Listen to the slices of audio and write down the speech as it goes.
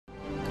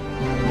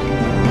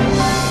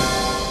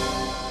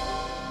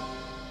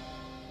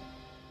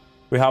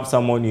We have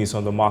some more news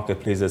on the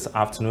marketplace this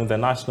afternoon. The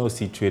National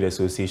Seed Trade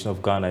Association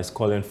of Ghana is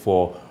calling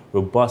for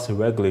robust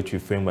regulatory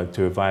framework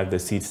to revive the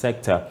seed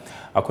sector.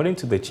 According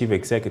to the Chief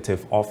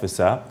Executive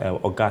Officer,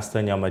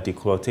 Augusta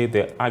Nyama-Diklote,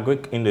 the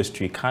agric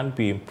industry can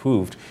be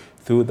improved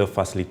through the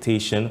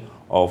facilitation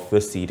of the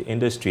seed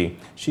industry.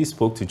 She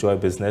spoke to Joy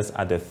Business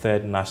at the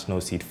 3rd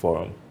National Seed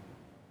Forum.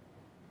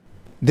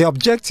 The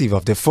objective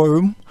of the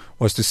forum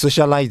was to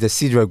socialize the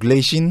seed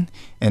regulation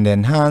and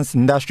enhance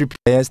industry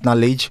players'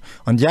 knowledge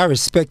on their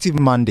respective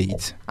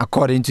mandates.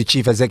 According to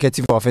Chief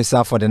Executive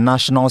Officer for the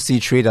National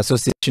Seed Trade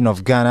Association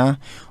of Ghana,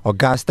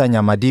 Augusta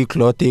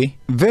Nyama-Diklote,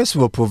 this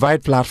will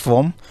provide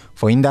platform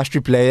for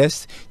industry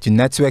players to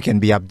network and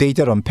be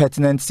updated on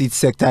pertinent seed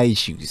sector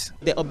issues.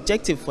 The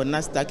objective for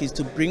NASTAG is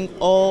to bring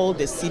all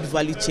the seed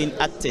value chain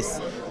actors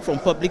from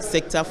public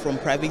sector, from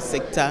private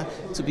sector,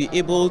 to be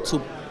able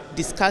to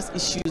discuss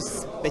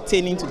issues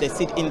pertaining to the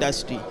seed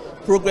industry,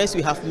 progress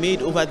we have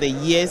made over the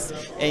years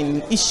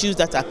and issues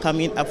that are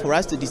coming up for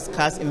us to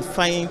discuss and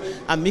find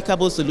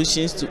amicable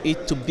solutions to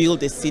it, to build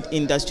the seed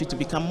industry to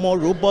become more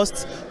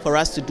robust for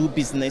us to do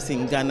business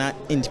in Ghana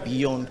and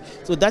beyond.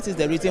 So that is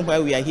the reason why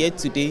we are here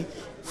today.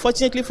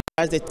 Fortunately for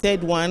us, the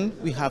third one,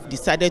 we have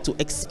decided to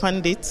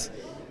expand it.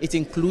 It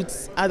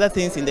includes other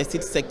things in the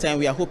seed sector, and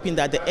we are hoping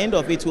that at the end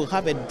of it we'll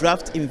have a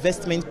draft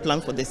investment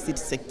plan for the seed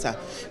sector,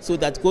 so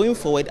that going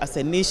forward as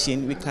a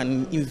nation we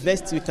can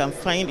invest, we can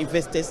find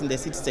investors in the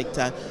seed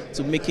sector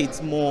to make it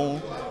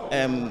more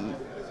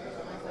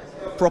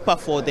proper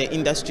for the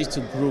industry to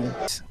grow.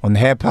 On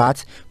her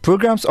part,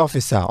 Programs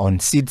Officer on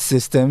Seed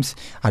Systems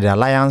at the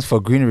Alliance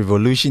for Green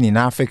Revolution in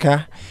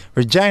Africa,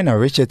 Regina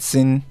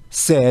Richardson,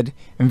 said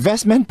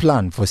investment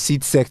plan for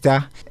seed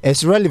sector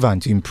is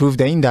relevant to improve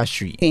the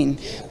industry.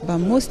 But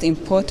most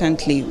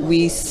importantly,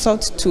 we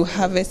sought to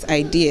harvest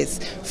ideas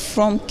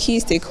from key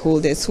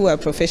stakeholders who are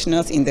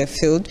professionals in the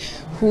field,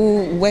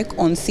 who work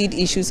on seed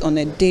issues on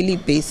a daily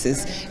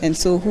basis, and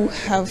so who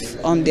have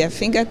on their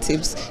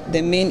fingertips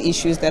the main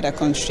issues that are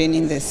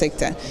constraining the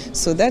sector.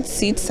 So that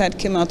SeedSat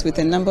came out with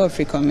a number of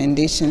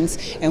recommendations,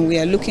 and we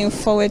are looking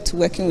forward to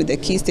working with the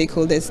key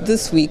stakeholders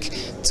this week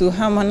to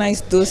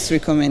harmonize those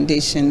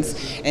recommendations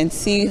and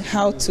see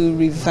how to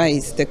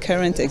revise the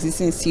current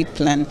existing seed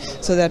plan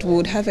so that we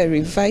would have a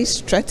revised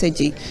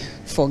strategy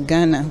for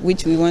Ghana,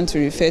 which we want to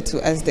refer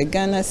to as the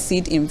Ghana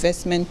Seed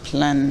Investment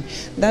Plan.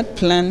 That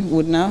plan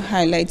would now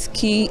highlight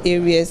key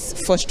areas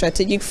for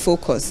strategic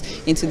focus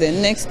into the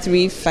next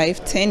 3,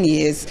 5, 10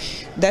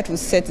 years that will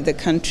set the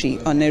country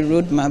on a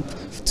roadmap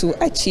to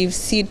achieve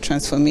seed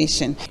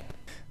transformation.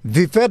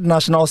 The 3rd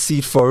National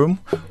Seed Forum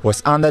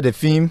was under the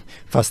theme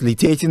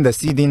Facilitating the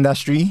Seed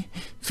Industry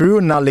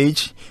through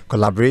Knowledge,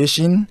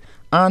 Collaboration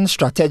and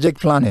Strategic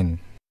Planning.